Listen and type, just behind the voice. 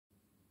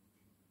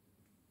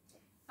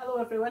Hello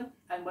everyone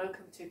and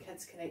welcome to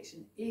Kids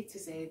Connection A to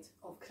Z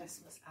of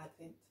Christmas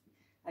Advent.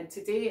 And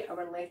today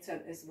our letter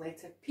is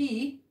letter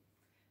P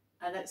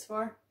and it's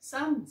for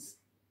Psalms.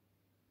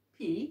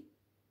 P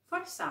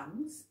for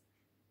Psalms.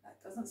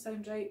 That doesn't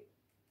sound right.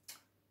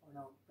 Oh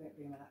no, wait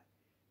a minute.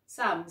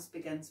 Psalms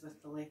begins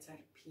with the letter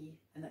P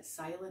and it's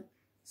silent.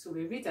 So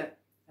we read it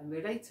and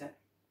we write it,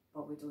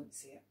 but we don't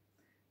say it.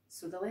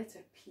 So the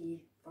letter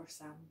P for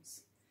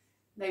Psalms.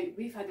 Now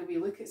we've had a wee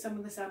look at some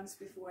of the Psalms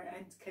before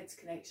in Kids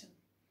Connection.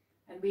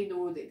 And we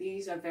know that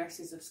these are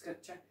verses of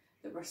scripture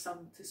that were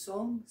sung to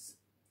songs.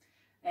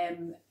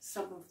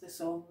 Some of the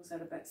songs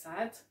are a bit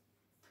sad.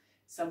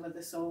 Some of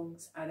the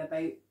songs are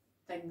about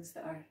things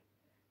that are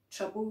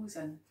troubles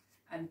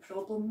and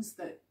problems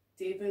that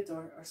David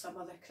or some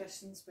other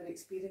Christians were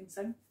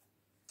experiencing.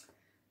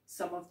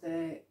 Some of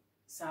the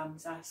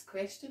Psalms ask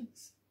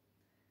questions.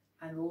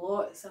 And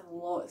lots and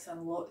lots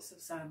and lots of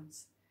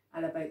Psalms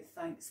are about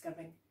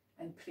thanksgiving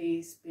and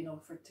praise being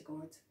offered to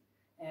God.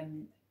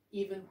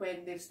 Even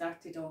when they've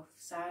started off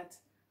sad,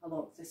 a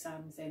lot of the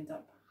Psalms end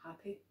up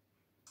happy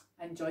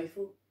and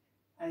joyful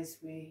as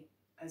the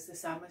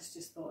psalmist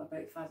just thought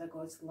about Father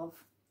God's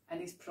love and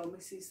his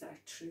promises that are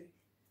true.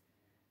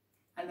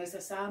 And there's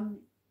a psalm,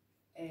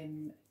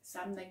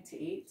 Psalm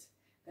 98,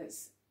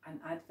 that's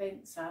an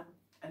Advent psalm,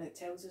 and it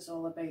tells us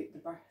all about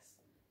the birth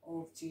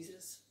of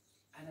Jesus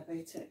and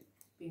about it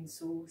being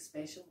so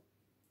special.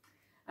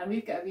 And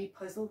we've got a wee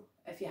puzzle.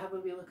 If you have a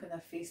wee look on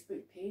our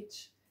Facebook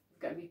page, we've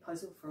got a wee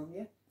puzzle for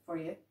you,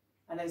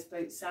 and it's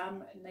about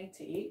Psalm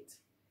 98.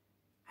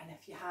 And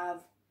if you have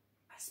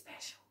a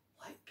special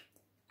look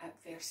at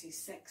verses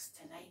 6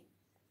 to 9,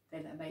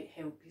 then it might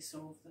help you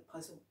solve the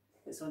puzzle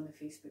that's on the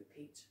Facebook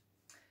page.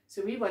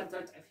 So we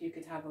wondered if you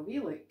could have a wee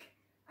look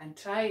and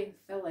try and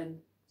fill in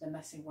the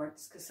missing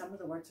words, because some of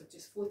the words have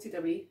just floated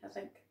away, I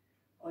think,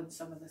 on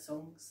some of the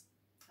songs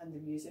and the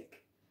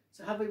music.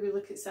 So have a wee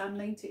look at Psalm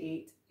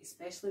 98,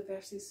 especially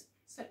verses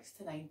 6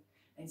 to 9,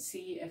 and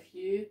see if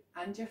you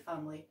and your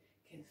family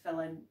can fill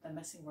in the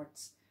missing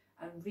words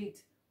and read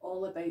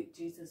all about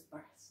Jesus'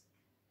 birth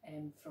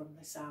from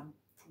the Psalm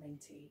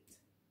 98.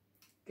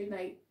 Good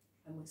night,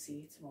 and we'll see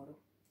you tomorrow.